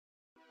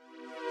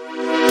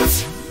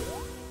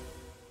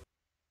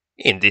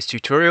In this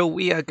tutorial,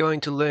 we are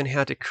going to learn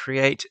how to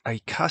create a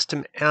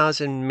custom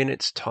hours and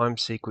minutes time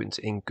sequence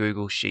in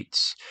Google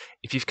Sheets.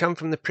 If you've come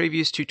from the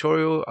previous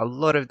tutorial, a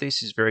lot of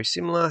this is very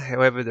similar.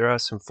 However, there are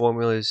some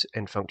formulas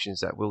and functions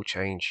that will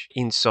change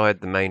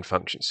inside the main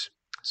functions.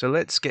 So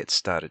let's get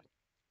started.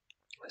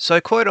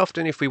 So quite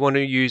often if we want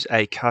to use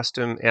a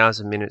custom hours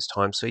and minutes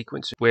time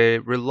sequence,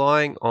 we're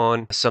relying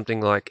on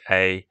something like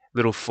a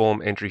little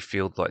form entry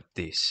field like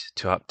this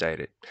to update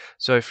it.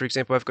 So for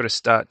example, I've got a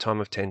start time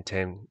of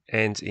 10:10,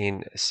 ends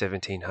in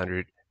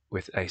 1700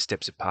 with a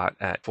steps apart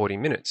at 40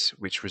 minutes,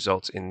 which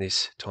results in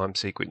this time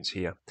sequence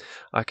here.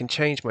 I can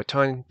change my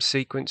time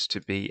sequence to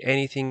be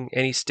anything,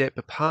 any step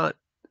apart.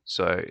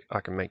 So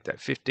I can make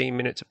that 15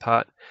 minutes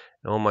apart,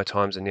 and all my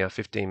times are now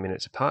 15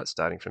 minutes apart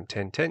starting from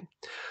 10:10.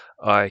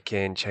 I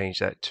can change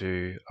that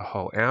to a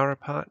whole hour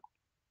apart.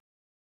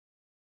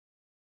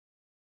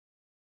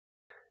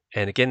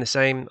 And again, the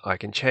same, I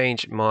can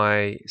change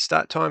my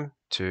start time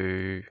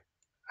to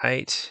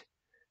 8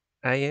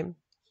 a.m.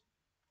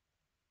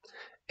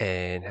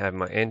 and have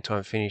my end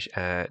time finish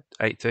at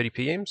 8:30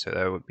 p.m. So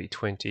that would be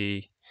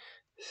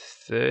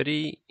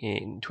 20:30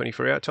 in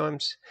 24-hour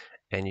times.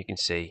 And you can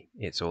see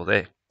it's all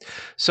there.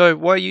 So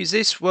why use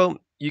this?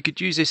 Well, you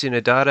could use this in a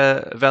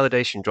data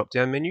validation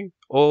drop-down menu,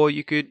 or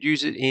you could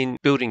use it in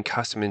building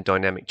custom and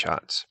dynamic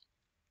charts.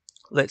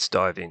 Let's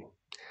dive in.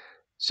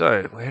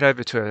 So we'll head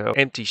over to our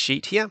empty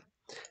sheet here.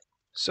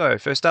 So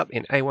first up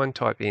in A1,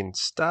 type in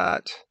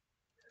start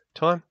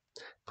time,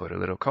 put a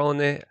little colon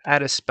there,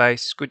 add a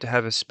space. It's good to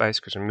have a space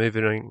because we're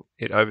moving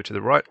it over to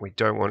the right. We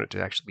don't want it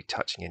to actually be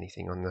touching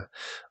anything on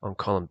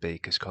column B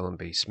because column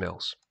B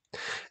smells.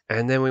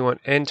 And then we want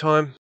end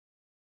time,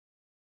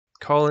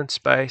 colon,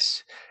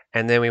 space,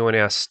 and then we want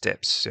our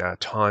steps, our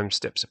time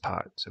steps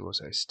apart. So we'll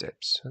say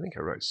steps. I think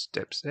I wrote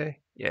steps there.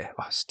 Yeah,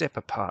 step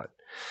apart.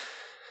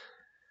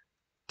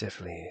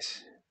 Definitely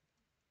is.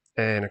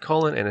 And a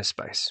colon and a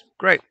space.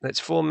 Great, let's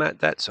format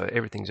that so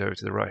everything's over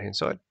to the right hand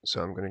side.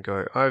 So I'm going to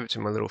go over to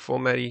my little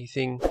formatty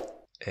thing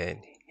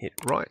and hit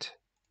right.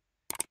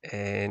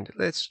 And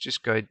let's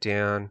just go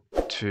down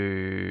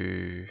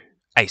to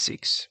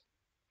A6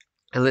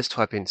 and let's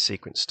type in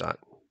sequence start.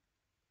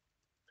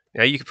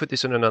 Now you can put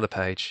this on another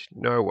page,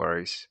 no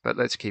worries, but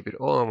let's keep it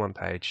all on one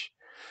page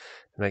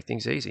to make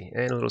things easy.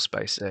 And a little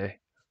space there,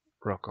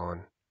 rock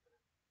on,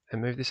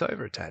 and move this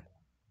over a tad.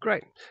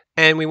 Great.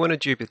 And we want to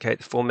duplicate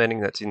the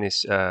formatting that's in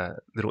this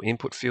little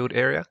input field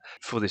area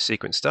for this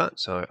sequence start.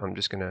 So I'm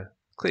just going to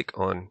click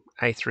on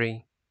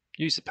A3,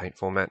 use the paint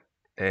format,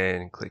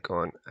 and click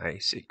on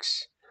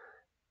A6.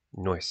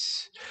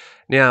 Nice.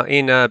 Now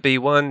in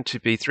B1 to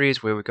B3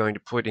 is where we're going to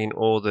put in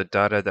all the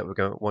data that we're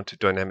going to want to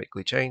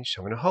dynamically change.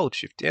 So I'm going to hold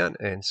Shift down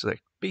and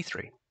select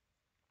B3.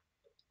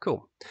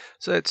 Cool.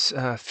 So let's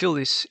fill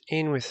this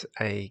in with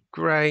a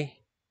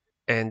grey,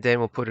 and then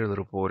we'll put a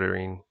little border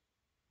in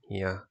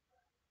here.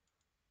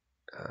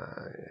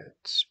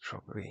 It's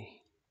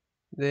probably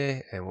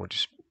there, and we'll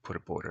just put a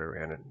border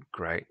around it.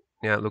 Great.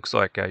 Now it looks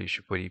like you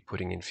should be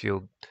putting in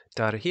field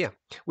data here,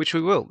 which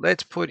we will.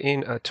 Let's put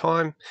in a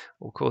time.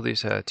 We'll call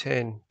this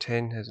 10.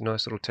 10 has a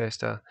nice little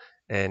tester,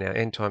 and our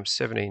end time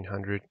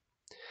 1700.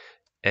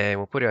 And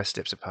we'll put our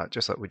steps apart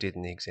just like we did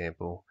in the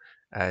example,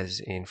 as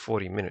in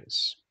 40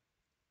 minutes.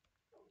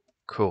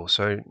 Cool.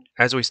 So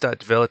as we start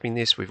developing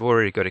this, we've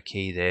already got a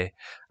key there,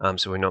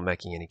 so we're not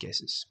making any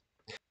guesses.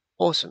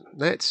 Awesome.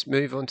 Let's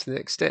move on to the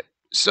next step.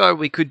 So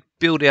we could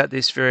build out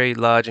this very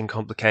large and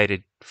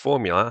complicated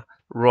formula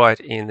right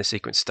in the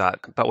sequence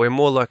start, but we're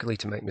more likely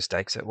to make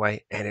mistakes that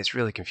way, and it's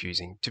really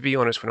confusing. To be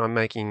honest, when I'm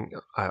making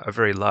a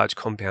very large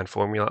compound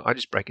formula, I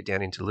just break it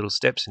down into little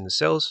steps in the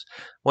cells.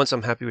 Once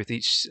I'm happy with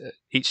each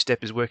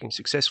step is working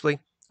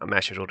successfully, I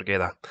mash it all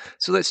together.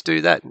 So let's do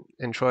that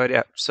and try it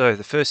out. So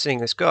the first thing,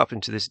 let's go up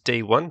into this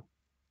D1.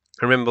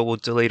 Remember, we'll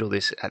delete all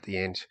this at the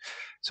end.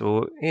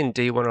 So in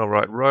D1, I'll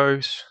write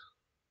rows.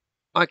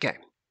 Okay,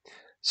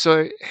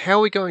 so how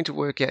are we going to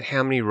work out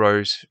how many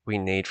rows we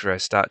need for our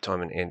start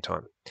time and end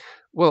time?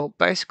 Well,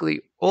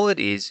 basically all it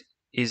is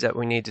that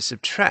we need to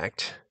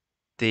subtract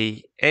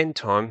the end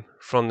time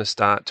from the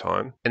start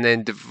time and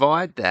then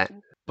divide that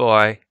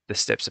by the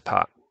steps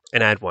apart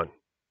and add 1.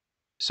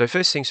 So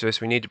first things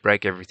first, we need to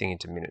break everything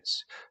into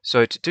minutes.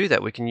 So to do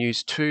that, we can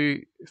use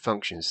two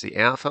functions, the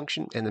hour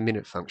function and the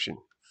minute function.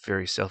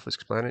 Very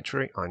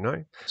self-explanatory, I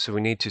know. So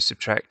we need to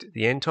subtract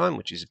the end time,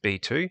 which is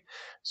B2.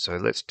 So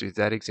let's do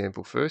that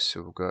example first.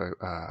 So we'll go,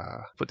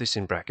 put this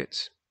in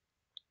brackets,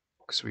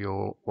 because we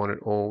all want it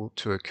all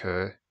to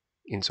occur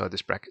inside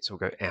this bracket. So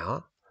we'll go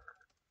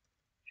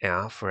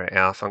hour for our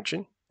hour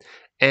function.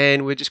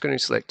 And we're just going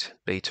to select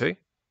B2.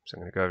 So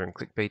I'm going to go over and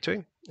click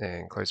B2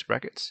 and close the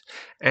brackets.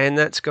 And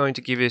that's going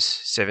to give us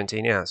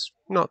 17 hours.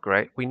 Not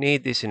great. We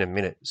need this in a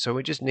minute. So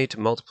we just need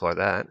to multiply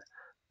that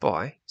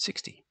by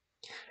 60.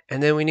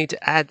 And then we need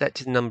to add that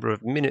to the number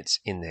of minutes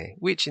in there,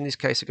 which in this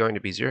case are going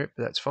to be 0,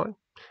 but that's fine.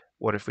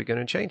 What if we're going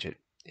to change it?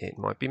 It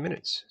might be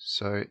minutes.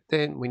 So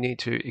then we need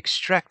to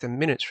extract the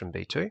minutes from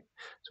B2. So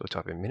we'll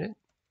type in minute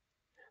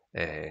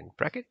and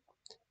bracket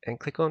and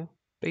click on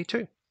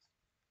B2.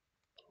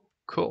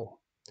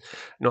 Cool.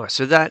 Nice.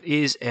 So that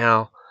is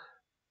our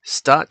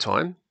start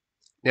time.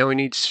 Now we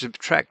need to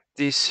subtract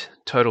this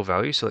total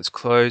value. So let's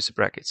close the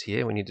brackets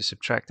here. We need to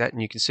subtract that,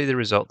 and you can see the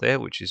result there,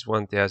 which is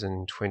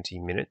 1020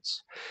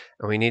 minutes.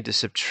 And we need to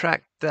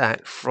subtract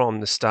that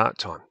from the start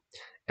time.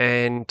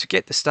 And to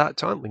get the start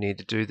time, we need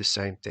to do the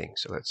same thing.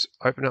 So let's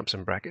open up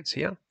some brackets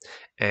here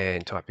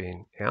and type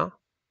in our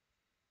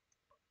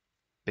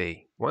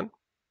B1,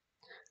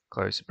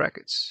 close the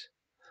brackets,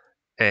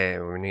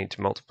 and we need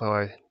to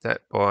multiply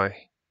that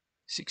by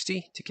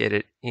 60 to get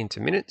it into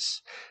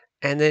minutes.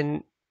 And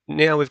then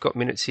now we've got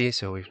minutes here,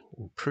 so we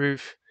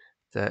prove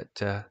that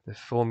the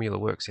formula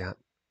works out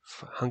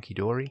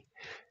hunky-dory.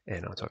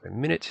 And I'll type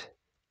in minute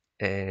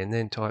and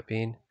then type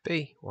in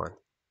B1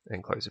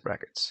 and close the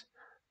brackets.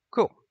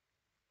 Cool.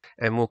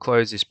 And we'll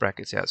close this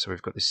brackets out. So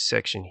we've got this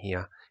section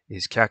here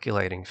is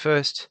calculating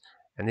first,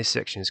 and this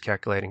section is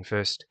calculating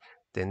first.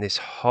 Then this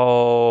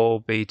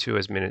whole B2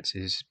 as minutes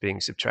is being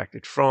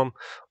subtracted from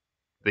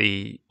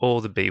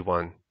all the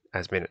B1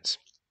 as minutes,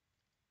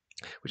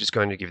 which is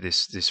going to give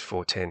this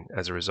 410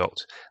 as a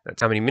result.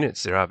 That's how many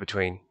minutes there are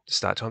between the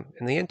start time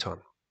and the end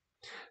time.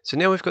 So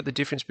now we've got the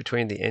difference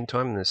between the end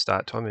time and the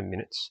start time in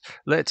minutes.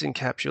 Let's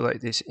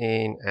encapsulate this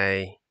in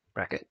a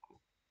bracket.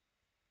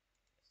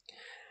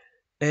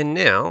 And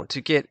now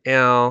to get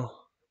our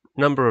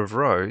number of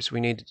rows,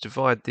 we need to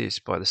divide this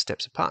by the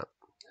steps apart.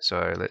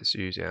 So let's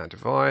use our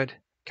divide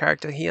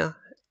character here,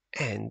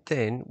 and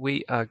then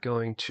we are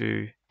going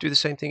to do the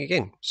same thing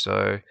again.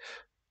 So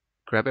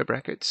grab our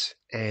brackets,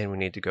 and we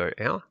need to go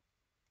our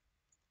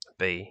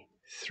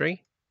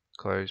B3,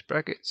 close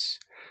brackets,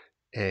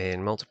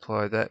 and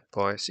multiply that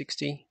by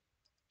 60,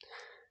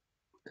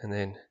 and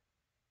then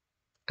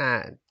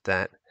add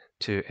that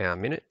to our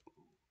minute,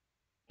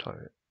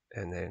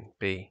 and then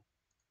B3.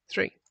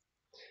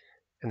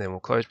 And then we'll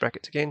close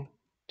brackets again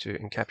to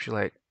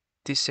encapsulate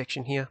this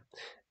section here,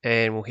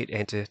 and we'll hit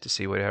enter to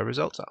see what our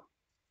results are.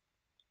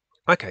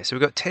 Okay, so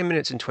we've got 10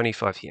 minutes and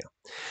 25 here.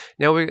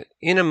 Now,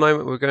 in a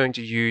moment, we're going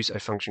to use a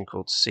function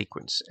called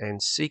sequence,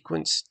 and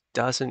sequence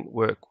doesn't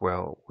work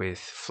well with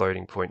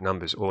floating point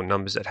numbers or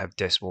numbers that have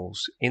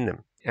decimals in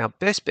them. Our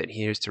best bet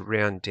here is to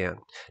round down.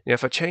 Now,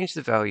 if I change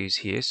the values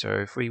here, so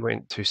if we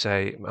went to,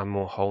 say, a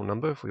more whole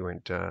number, if we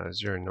went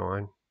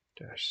 09-00,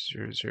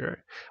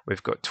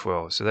 we've got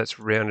 12. So that's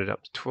rounded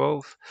up to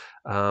 12.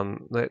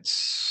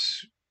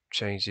 Let's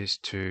change this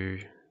to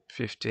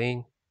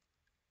 15.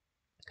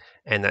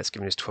 And that's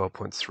giving us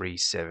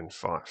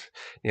 12.375.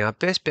 Now our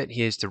best bet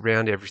here is to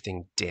round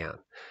everything down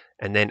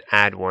and then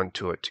add 1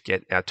 to it to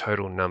get our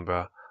total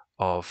number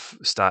of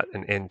start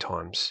and end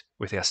times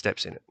with our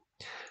steps in it.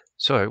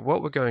 So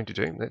what we're going to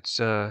do,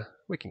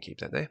 we can keep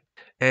that there.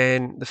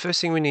 And the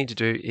first thing we need to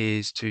do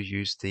is to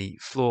use the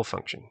floor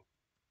function.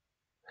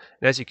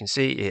 And as you can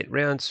see, it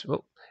rounds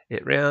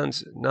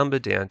number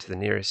down to the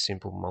nearest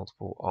simple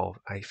multiple of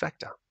a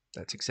factor.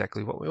 That's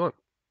exactly what we want.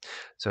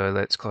 So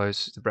let's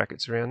close the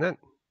brackets around that.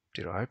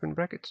 Did I open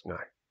brackets? No.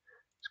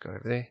 Let's go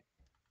over there.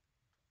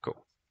 Cool.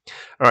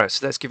 All right,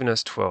 so that's given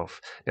us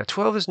 12. Now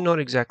 12 is not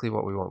exactly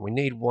what we want. We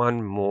need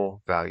one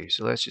more value.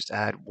 So let's just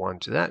add 1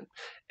 to that.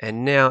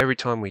 And now every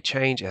time we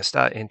change our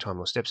start, end time,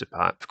 or steps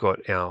apart, we've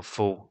got our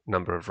full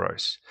number of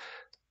rows.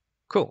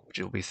 Cool, which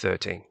will be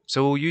 13.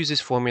 So we'll use this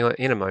formula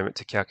in a moment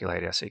to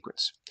calculate our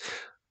sequence.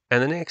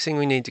 And the next thing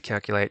we need to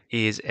calculate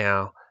is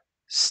our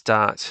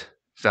start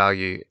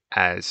value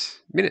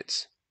as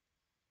minutes.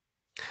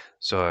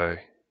 So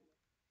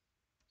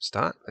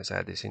start, let's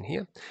add this in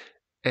here,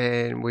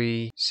 and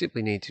we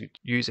simply need to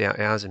use our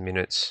hours and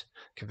minutes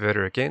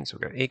converter again. So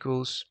we'll go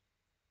equals,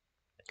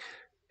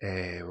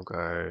 and we'll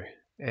go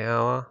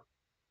hour,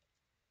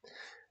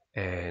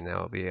 and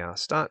that will be our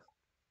start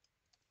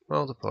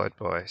multiplied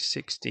by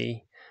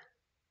 60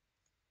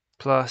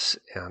 plus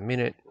our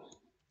minute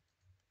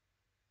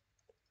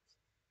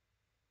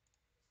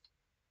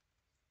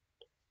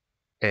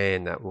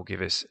and that will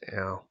give us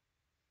our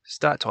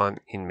start time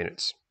in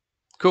minutes.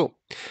 Cool.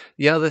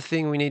 The other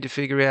thing we need to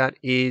figure out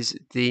is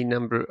the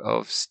number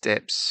of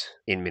steps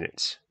in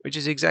minutes, which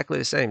is exactly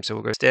the same. So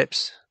we'll go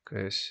steps,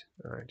 because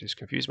I just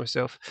confused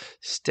myself,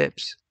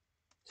 steps,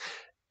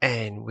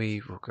 and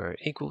we will go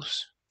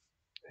equals,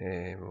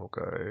 and we'll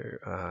go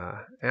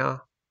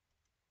hour,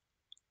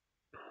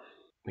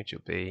 which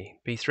will be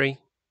B3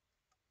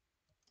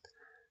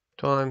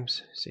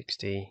 times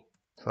 60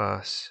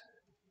 plus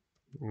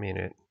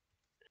minute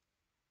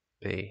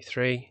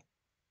B3,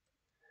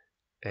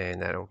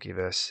 and that'll give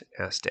us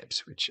our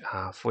steps, which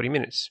are 40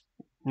 minutes.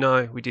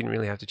 No, we didn't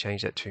really have to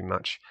change that too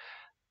much,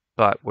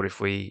 but what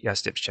if our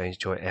steps change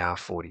to an hour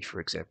 40, for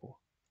example?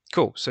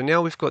 Cool, so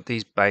now we've got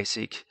these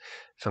basic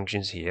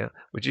functions here.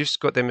 We just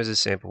got them as a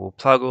sample. We'll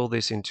plug all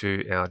this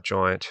into our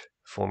giant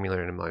formula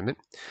in a moment.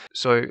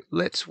 So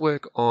let's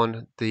work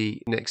on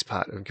the next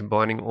part of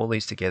combining all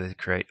these together to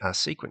create our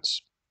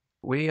sequence.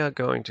 We are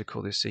going to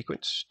call this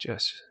sequence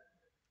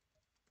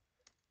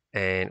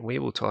and we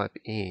will type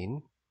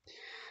in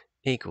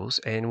equals,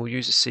 and we'll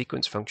use a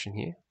sequence function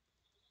here.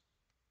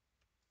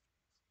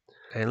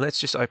 And let's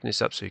just open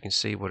this up so you can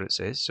see what it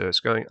says. So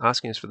it's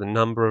asking us for the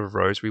number of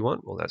rows we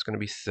want. Well, that's going to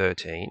be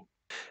 13.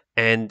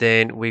 And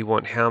then we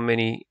want how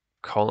many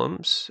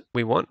columns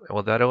we want.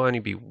 Well, that'll only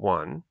be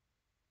 1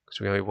 because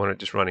we only want it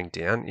just running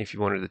down. If you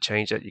wanted to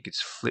change that, you could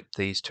flip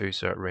these two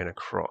so it ran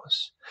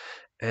across.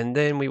 And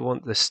then we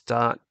want the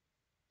start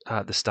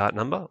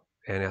number,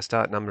 and our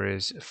start number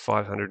is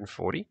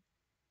 540.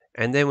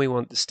 And then we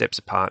want the steps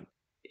apart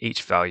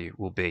each value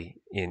will be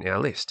in our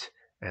list,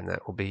 and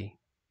that will be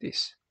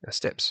this, our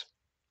steps.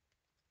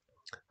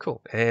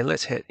 Cool, and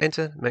let's hit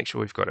enter, make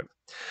sure we've got it.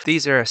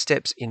 These are our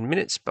steps in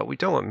minutes, but we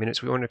don't want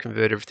minutes, we want to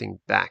convert everything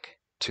back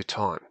to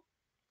time.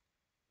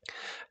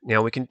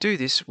 Now we can do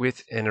this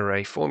with an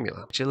array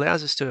formula, which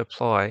allows us to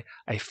apply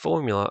a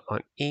formula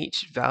on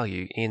each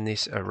value in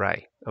this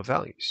array of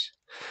values.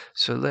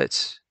 So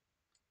let's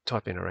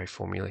type in array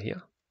formula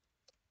here.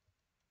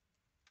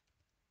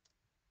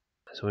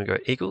 So we go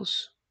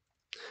equals,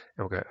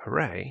 and we'll go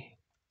array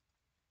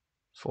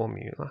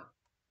formula.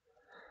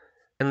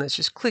 And let's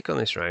just click on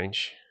this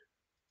range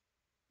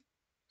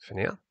for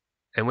now.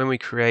 And when we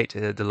create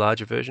the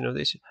larger version of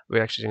this,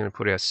 we're actually going to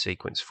put our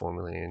sequence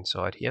formula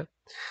inside here.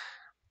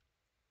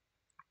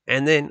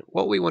 And then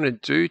what we want to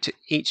do to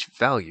each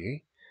value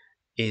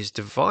is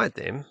divide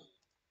them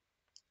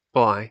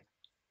by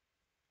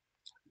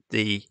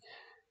the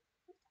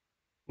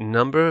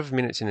number of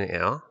minutes in an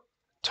hour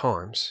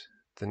times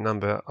the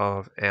number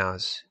of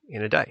hours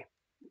in a day.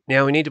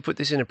 Now we need to put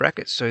this in a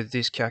bracket so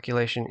this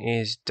calculation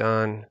is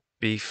done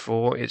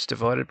before it's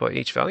divided by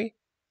each value.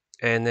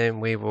 And then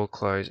we will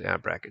close our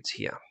brackets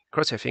here.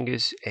 Cross our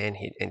fingers and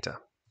hit enter.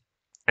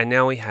 And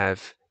now we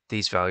have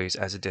these values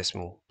as a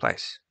decimal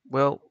place.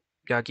 Well,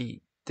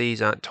 Yagi,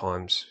 these aren't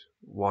times.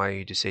 Why are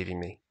you deceiving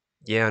me?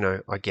 Yeah, I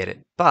know, I get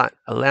it. But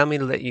allow me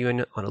to let you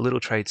in on a little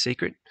trade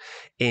secret.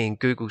 In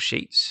Google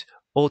Sheets,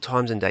 all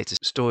times and dates are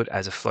stored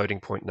as a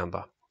floating point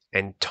number,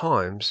 and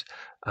times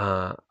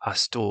are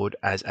stored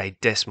as a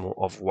decimal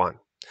of 1.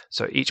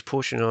 So each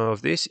portion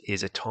of this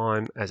is a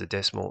time as a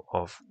decimal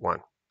of 1.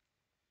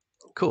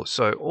 Cool,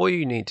 so all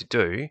you need to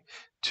do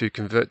to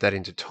convert that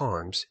into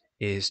times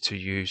is to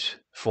use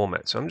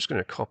format. So I'm just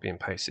going to copy and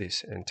paste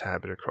this and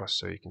tab it across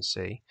so you can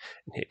see,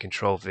 and hit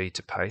Control V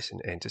to paste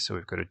and enter, so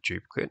we've got a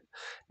duplicate.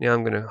 Now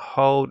I'm going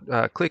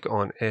to click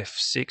on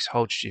F6,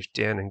 hold shift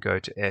down and go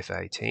to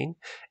F18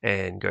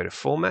 and go to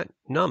format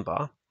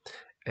number,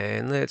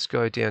 and let's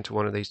go down to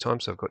one of these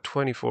times. So I've got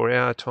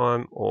 24-hour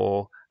time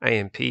or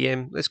AM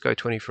PM. Let's go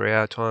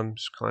 24-hour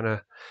times, kind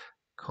of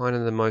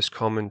the most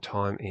common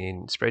time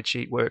in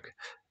spreadsheet work.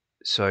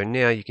 So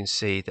now you can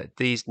see that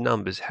these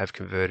numbers have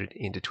converted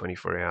into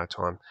 24-hour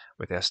time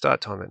with our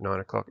start time at 9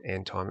 o'clock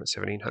and time at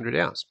 1700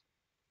 hours.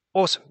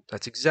 Awesome,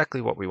 that's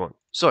exactly what we want.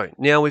 So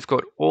now we've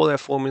got all our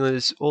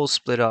formulas all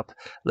split up.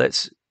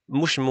 Let's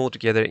mush them all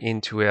together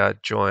into our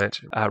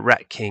giant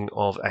rat king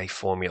of a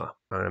formula.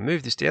 I'm going to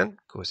move this down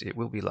because it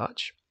will be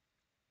large.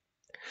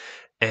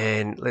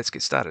 And let's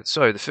get started.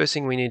 So the first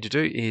thing we need to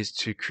do is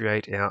to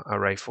create our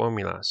array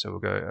formula. So we'll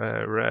go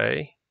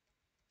array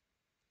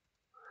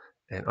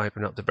and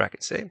open up the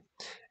brackets there.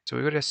 So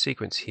we've got our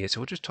sequence here, so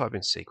we'll just type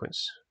in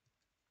sequence.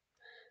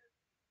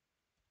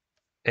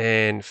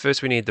 And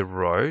first we need the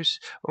rows.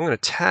 I'm going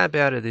to tab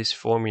out of this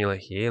formula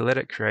here, let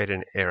it create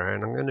an error,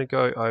 and I'm going to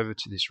go over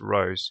to this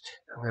rows.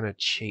 I'm going to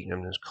cheat, and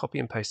I'm going to copy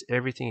and paste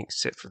everything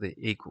except for the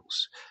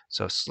equals.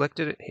 So I've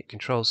selected it, hit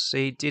Control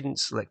C, didn't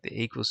select the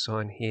equals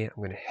sign here.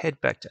 I'm going to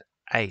head back to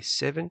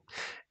A7, and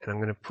I'm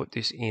going to put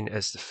this in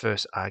as the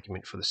first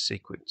argument for the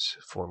sequence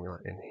formula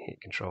and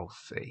hit Control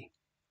V.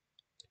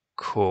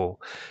 Cool.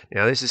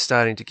 Now this is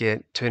starting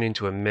to turn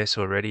into a mess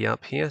already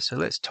up here, so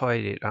let's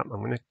tidy it up.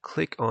 I'm going to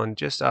click on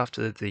just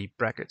after the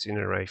brackets in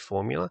array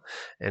formula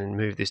and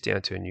move this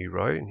down to a new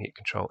row and hit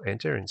Control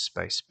Enter and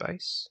space.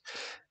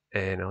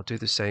 And I'll do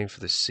the same for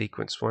the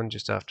sequence one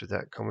just after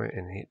that comment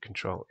and hit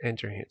Control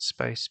Enter and hit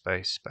space.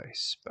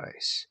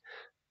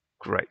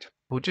 Great.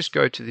 We'll just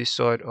go to this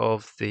side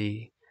of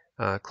the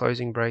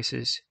closing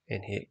braces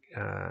and hit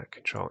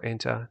Control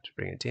Enter to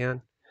bring it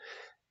down.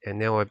 And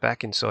now we're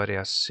back inside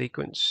our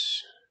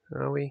sequence,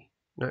 are we?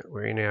 No,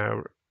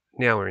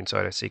 now we're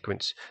inside our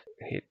sequence.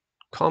 Hit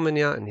comma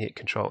now and hit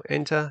Control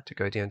Enter to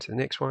go down to the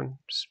next one,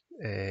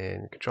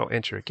 and Control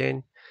Enter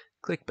again.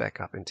 Click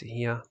back up into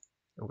here.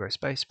 We'll go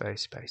space,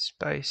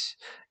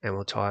 and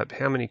we'll type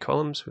how many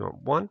columns. We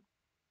want 1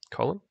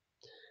 column,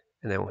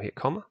 and then we'll hit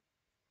comma.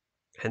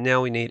 And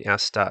now we need our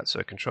start,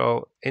 so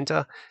Control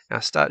Enter.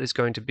 Our start is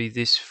going to be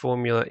this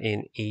formula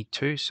in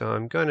E2, so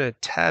I'm going to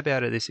tab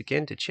out of this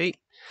again to cheat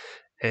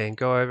and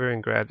go over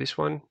and grab this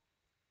one.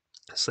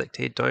 Select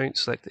here, don't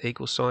select the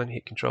equal sign,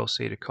 hit Control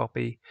C to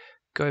copy,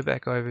 go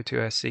back over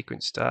to our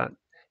sequence start.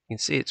 You can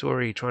see it's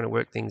already trying to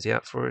work things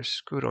out for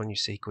us. Good on you,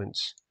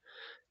 sequence.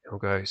 And we'll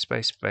go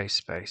space,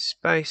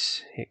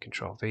 hit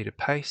Control V to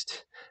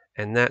paste,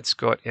 and that's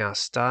got our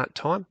start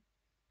time.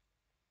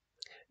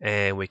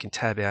 And we can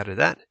tab out of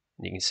that.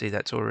 You can see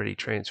that's already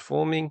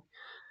transforming.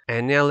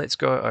 And now let's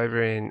go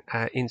over and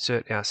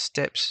insert our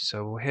steps.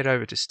 So we'll head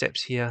over to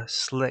steps here,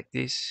 select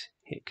this,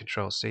 hit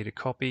Control C to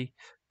copy,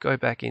 go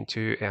back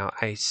into our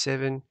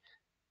A7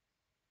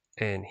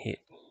 and hit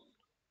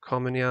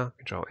comma now,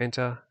 Control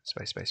Enter,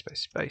 space, space,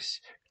 space,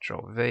 space,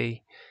 Control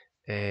V,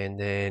 and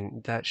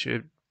then that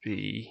should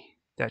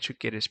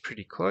get us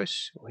pretty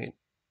close. We'll hit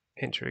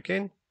Enter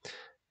again.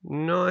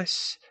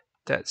 Nice.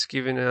 That's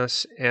given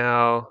us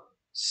our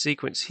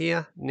sequence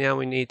here. Now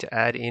we need to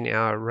add in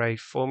our array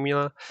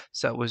formula.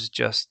 So that was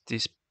just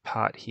this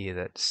part here,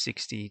 that's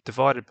 60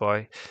 divided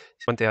by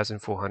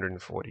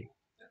 1440.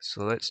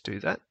 So let's do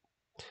that.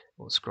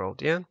 We'll scroll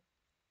down.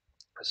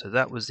 So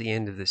that was the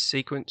end of this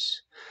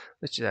sequence.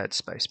 Let's just add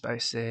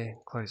space there,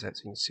 close that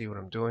so you can see what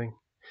I'm doing.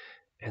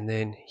 And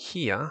then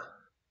here,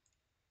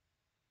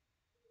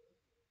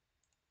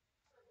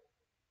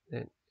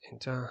 then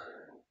enter.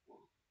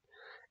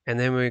 And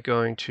then we're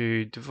going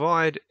to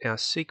divide our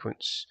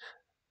sequence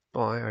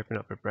by, open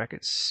up a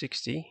bracket,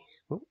 60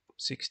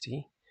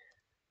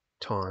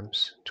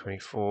 times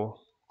 24,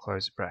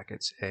 close the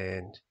brackets,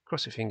 and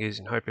cross your fingers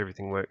and hope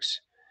everything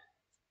works.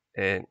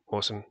 And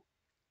awesome.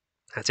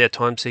 That's our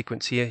time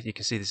sequence here. You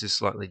can see this is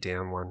slightly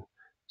down one,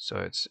 so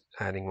it's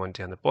adding one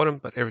down the bottom,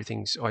 but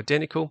everything's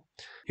identical.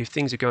 If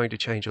things are going to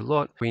change a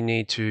lot, we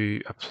need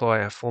to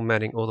apply our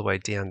formatting all the way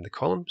down the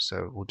column.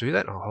 So we'll do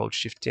that. I'll hold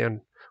Shift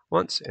down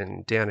once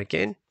and down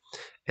again,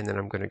 and then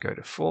I'm going to go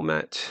to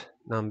Format,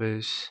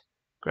 Numbers,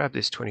 grab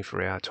this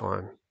 24-hour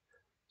time,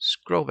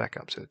 scroll back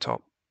up to the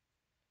top,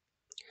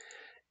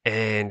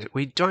 and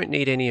we don't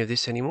need any of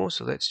this anymore,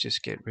 so let's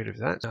just get rid of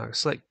that.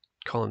 Select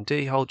column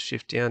D, hold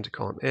Shift down to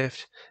column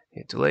F,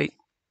 hit delete,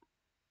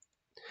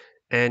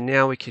 and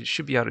now we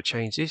should be able to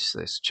change this.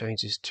 Let's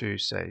change this to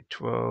say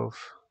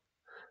 12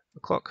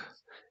 o'clock,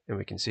 and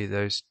we can see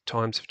those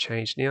times have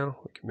changed now.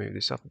 We can move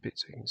this up a bit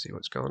so you can see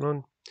what's going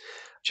on.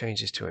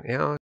 Change this to an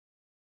hour,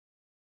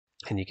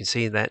 and you can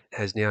see that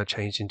has now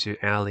changed into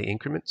hourly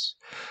increments.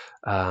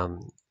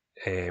 And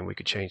we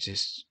could change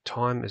this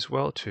time as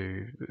well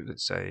to,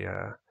 let's say,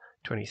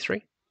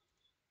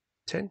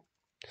 23:10.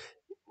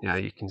 Now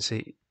you can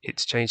see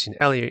it's changed in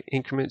hourly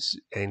increments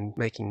and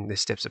making the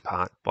steps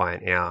apart by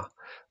an hour.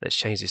 Let's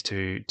change this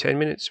to 10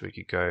 minutes. We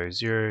could go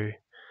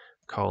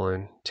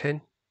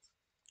 0:10,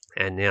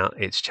 and now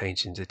it's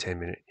changed into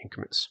 10-minute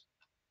increments.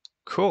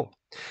 Cool.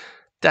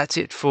 That's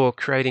it for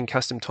creating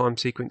custom time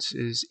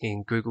sequences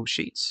in Google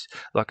Sheets.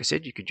 Like I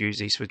said, you could use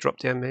these for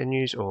drop-down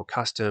menus or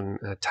custom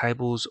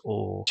tables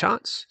or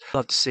charts. I'd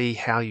love to see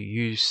how you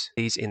use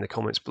these in the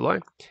comments below.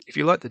 If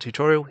you like the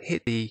tutorial,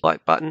 hit the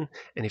like button,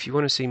 and if you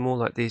want to see more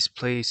like this,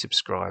 please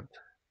subscribe.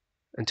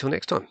 Until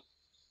next time.